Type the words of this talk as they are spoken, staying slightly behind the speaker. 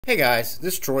Hey guys,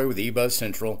 this is Troy with eBuzz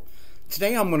Central.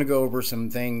 Today I'm going to go over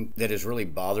something that has really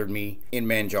bothered me in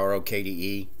Manjaro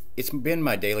KDE. It's been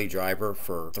my daily driver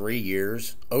for 3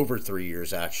 years, over 3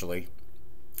 years actually.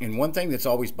 And one thing that's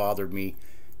always bothered me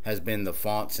has been the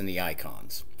fonts and the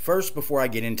icons. First, before I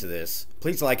get into this,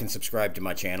 please like and subscribe to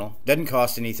my channel. Doesn't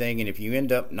cost anything, and if you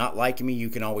end up not liking me, you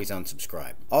can always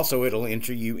unsubscribe. Also, it'll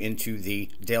enter you into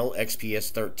the Dell XPS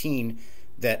 13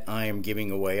 that I am giving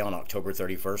away on October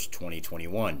 31st,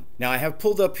 2021. Now I have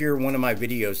pulled up here one of my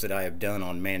videos that I have done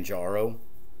on Manjaro.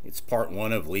 It's part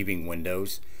 1 of leaving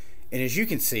Windows. And as you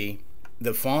can see,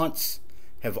 the fonts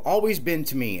have always been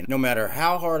to me, no matter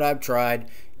how hard I've tried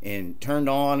and turned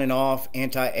on and off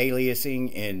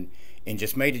anti-aliasing and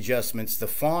just made adjustments, the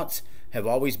fonts have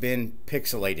always been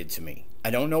pixelated to me. I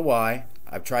don't know why.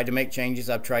 I've tried to make changes,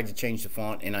 I've tried to change the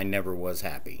font, and I never was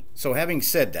happy. So having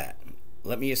said that,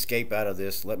 let me escape out of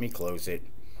this. Let me close it.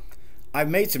 I've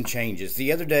made some changes.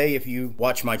 The other day, if you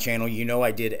watch my channel, you know I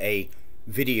did a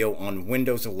video on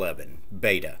Windows 11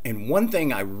 Beta. And one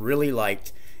thing I really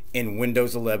liked in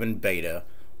Windows 11 Beta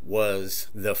was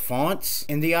the fonts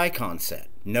and the icon set.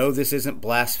 No, this isn't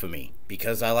blasphemy,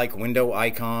 because I like window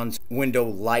icons,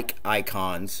 window-like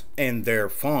icons, and their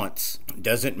fonts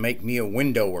doesn't make me a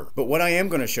windower. But what I am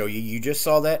going to show you, you just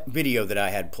saw that video that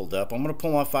I had pulled up. I'm going to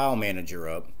pull my file manager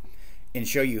up and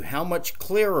show you how much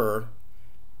clearer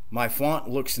my font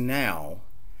looks now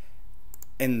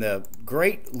and the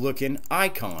great looking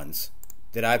icons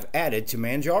that I've added to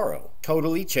Manjaro.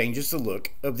 Totally changes the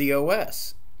look of the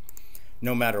OS.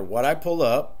 No matter what I pull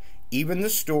up, even the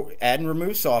store add and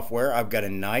remove software, I've got a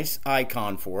nice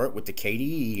icon for it with the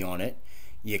KDE on it.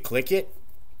 You click it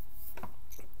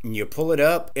and you pull it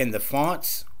up, and the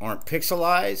fonts aren't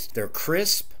pixelized, they're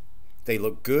crisp. They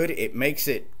look good. It makes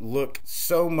it look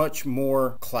so much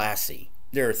more classy.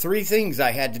 There are 3 things I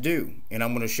had to do, and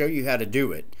I'm going to show you how to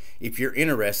do it if you're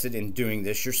interested in doing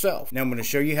this yourself. Now I'm going to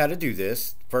show you how to do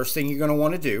this. First thing you're going to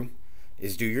want to do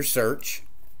is do your search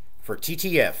for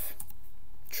TTF,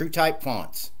 True Type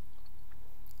Fonts,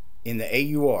 in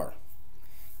the AUR.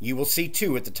 You will see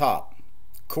 2 at the top.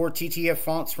 Core TTF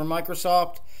Fonts from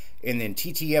Microsoft, and then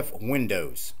TTF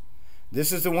Windows.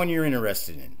 This is the one you're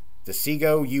interested in. The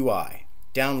Seago UI.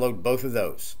 Download both of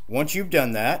those. Once you've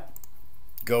done that,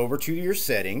 go over to your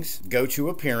settings, go to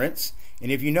appearance,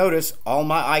 and if you notice, all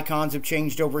my icons have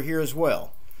changed over here as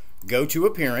well. Go to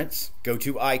appearance, go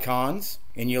to icons,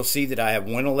 and you'll see that I have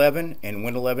Win11 and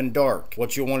Win11 Dark.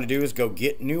 What you'll want to do is go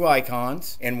get new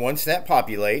icons, and once that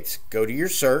populates, go to your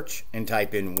search and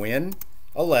type in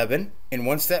Win11, and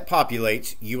once that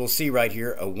populates, you will see right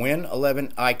here a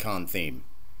Win11 icon theme.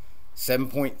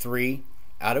 7.3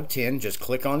 out of 10. Just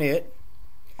click on it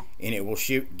and it will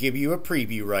give you a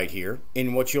preview right here,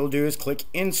 and what you'll do is click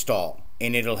install,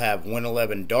 and it'll have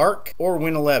Win11 Dark or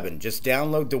Win11. Just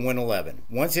download the Win11.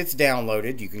 Once it's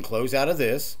downloaded, you can close out of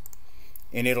this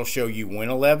and it'll show you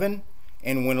Win11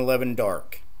 and Win11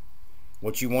 Dark.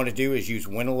 What you want to do is use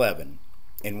Win11,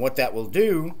 and what that will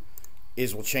do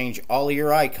is will change all of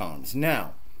your icons.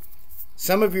 Now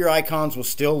some of your icons will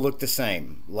still look the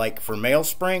same. Like for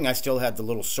MailSpring, I still had the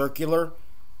little circular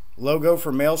logo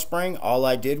for MailSpring. All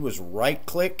I did was right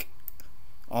click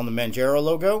on the Manjaro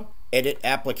logo, edit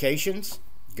applications,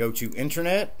 go to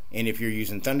internet, and if you're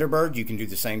using Thunderbird, you can do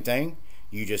the same thing.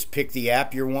 You just pick the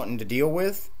app you're wanting to deal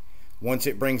with. Once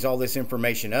it brings all this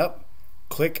information up,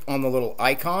 click on the little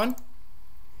icon,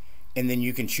 and then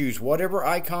you can choose whatever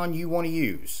icon you want to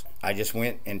use. I just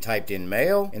went and typed in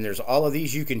mail, and there's all of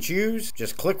these you can choose.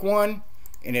 Just click one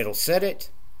and it'll set it,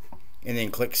 and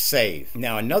then click save.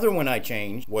 Now another one I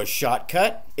changed was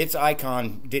Shotcut. Its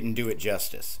icon didn't do it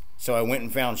justice. So I went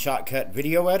and found Shotcut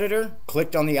Video Editor,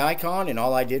 clicked on the icon, and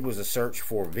all I did was a search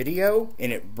for video,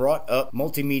 and it brought up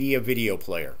Multimedia Video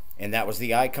Player. And that was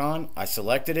the icon. I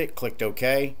selected it, clicked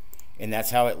OK, and that's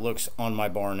how it looks on my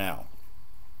bar now.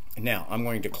 Now I'm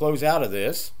going to close out of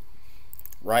this,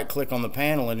 right click on the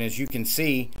panel, and as you can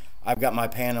see, I've got my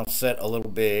panel set a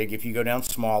little big. If you go down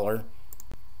smaller,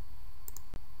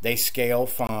 they scale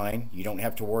fine. You don't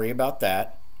have to worry about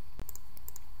that.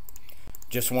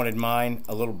 Just wanted mine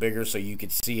a little bigger so you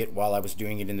could see it while I was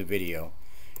doing it in the video.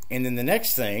 And then the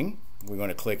next thing, we're going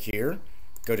to click here,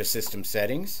 go to System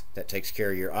Settings. That takes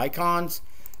care of your icons.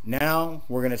 Now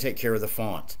we're going to take care of the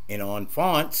font. And on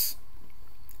fonts,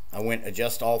 I went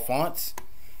Adjust All Fonts,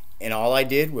 and all I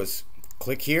did was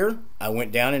click here. I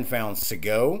went down and found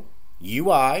Seago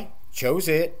UI, chose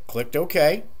it, clicked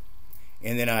OK,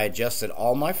 and then I adjusted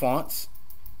all my fonts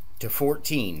to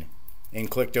 14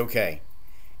 and clicked OK.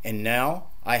 And now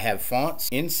I have fonts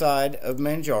inside of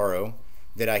Manjaro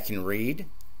that I can read,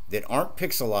 that aren't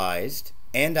pixelized,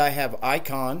 and I have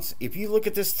icons. If you look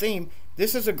at this theme,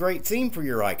 this is a great theme for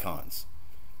your icons.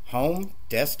 Home,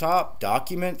 desktop,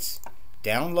 documents,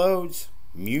 downloads,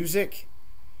 music,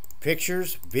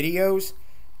 pictures, videos,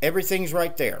 everything's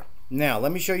right there. Now,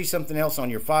 let me show you something else on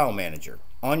your file manager.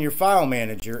 On your file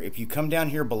manager, if you come down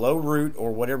here below root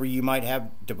or whatever you might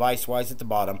have device-wise at the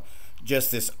bottom,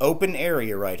 just this open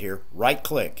area right here, right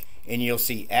click, and you'll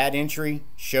see add entry,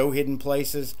 show hidden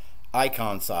places,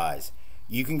 icon size.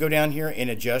 You can go down here and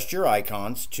adjust your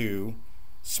icons to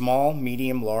small,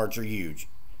 medium, large, or huge.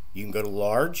 You can go to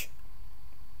large,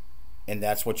 and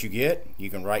that's what you get.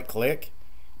 You can right click.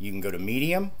 You can go to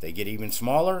medium, they get even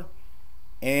smaller,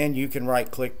 and you can right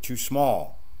click to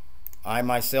small. I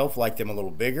myself like them a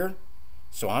little bigger,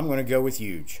 so I'm going to go with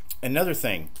huge. Another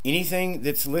thing, anything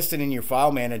that's listed in your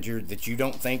file manager that you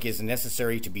don't think is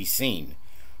necessary to be seen,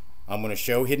 I'm going to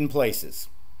show hidden places.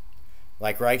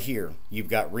 Like right here, you've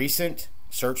got recent,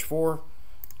 search for.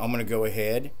 I'm going to go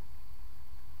ahead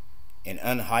and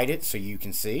unhide it so you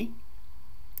can see,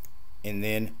 and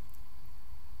then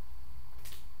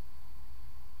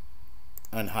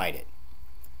unhide it.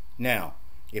 Now,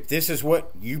 if this is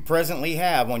what you presently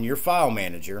have on your file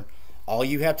manager, all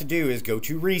you have to do is go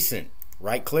to recent,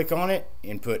 right click on it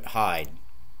and put hide.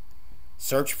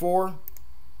 Search for,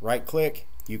 right click,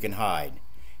 you can hide.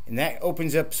 And that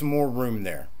opens up some more room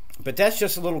there. But that's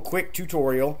just a little quick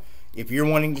tutorial. If you're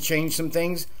wanting to change some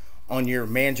things on your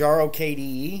Manjaro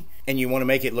KDE and you want to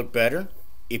make it look better,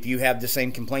 if you have the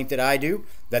same complaint that I do,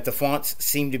 that the fonts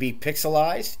seem to be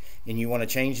pixelized and you want to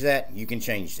change that, you can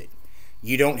change it.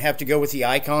 You don't have to go with the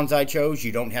icons I chose.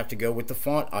 You don't have to go with the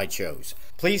font I chose.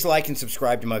 Please like and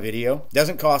subscribe to my video.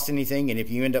 Doesn't cost anything, and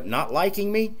if you end up not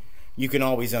liking me, you can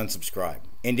always unsubscribe.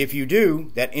 And if you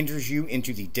do, that enters you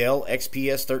into the Dell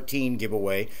XPS 13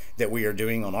 giveaway that we are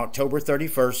doing on October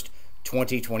 31st,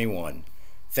 2021.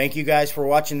 Thank you guys for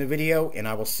watching the video, and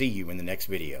I will see you in the next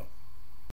video.